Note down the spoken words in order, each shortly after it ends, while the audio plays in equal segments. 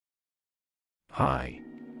Hi.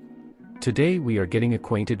 Today we are getting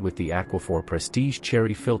acquainted with the Aquaphor Prestige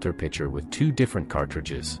Cherry filter pitcher with two different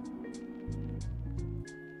cartridges.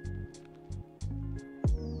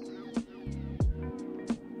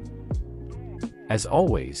 As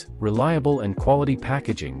always, reliable and quality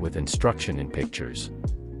packaging with instruction and pictures.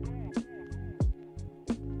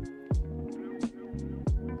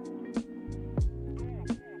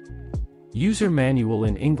 User manual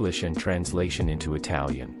in English and translation into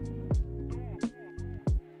Italian.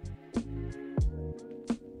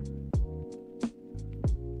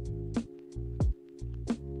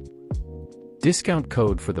 Discount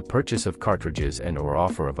code for the purchase of cartridges and/or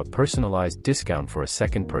offer of a personalized discount for a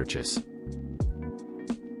second purchase.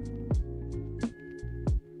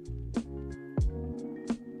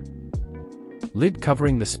 Lid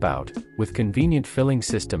covering the spout, with convenient filling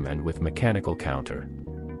system and with mechanical counter.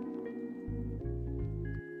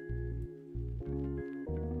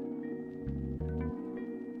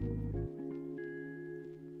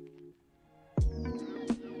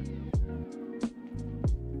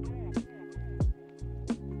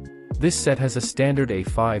 This set has a standard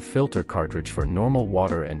A5 filter cartridge for normal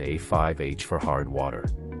water and A5H for hard water.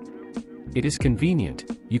 It is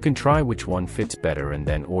convenient, you can try which one fits better and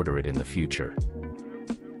then order it in the future.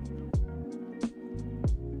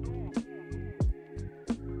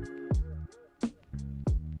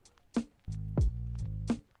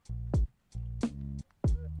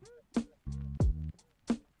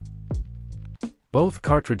 Both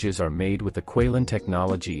cartridges are made with the Aquaphor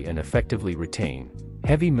technology and effectively retain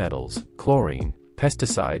heavy metals, chlorine,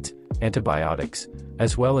 pesticides, antibiotics,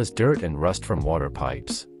 as well as dirt and rust from water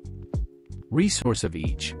pipes. Resource of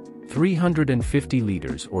each, 350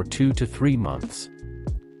 liters or 2 to 3 months.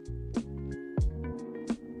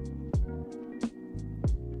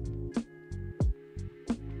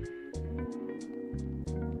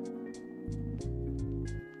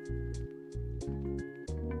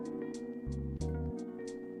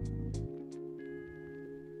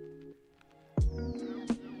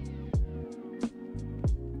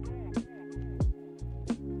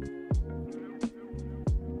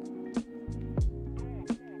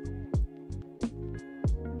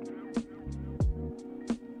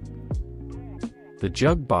 The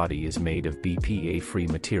jug body is made of BPA-free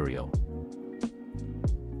material.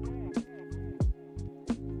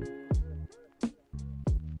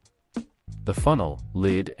 The funnel,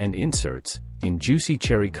 lid, and inserts, in juicy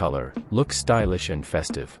cherry color, look stylish and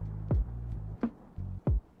festive.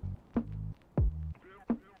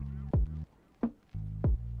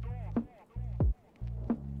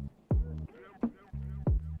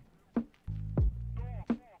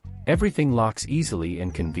 Everything locks easily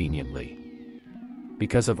and conveniently.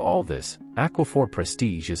 Because of all this, Aquaphor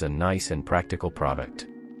Prestige is a nice and practical product.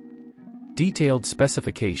 Detailed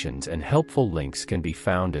specifications and helpful links can be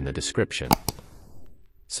found in the description.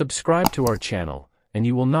 Subscribe to our channel, and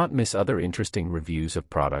you will not miss other interesting reviews of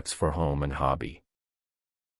products for home and hobby.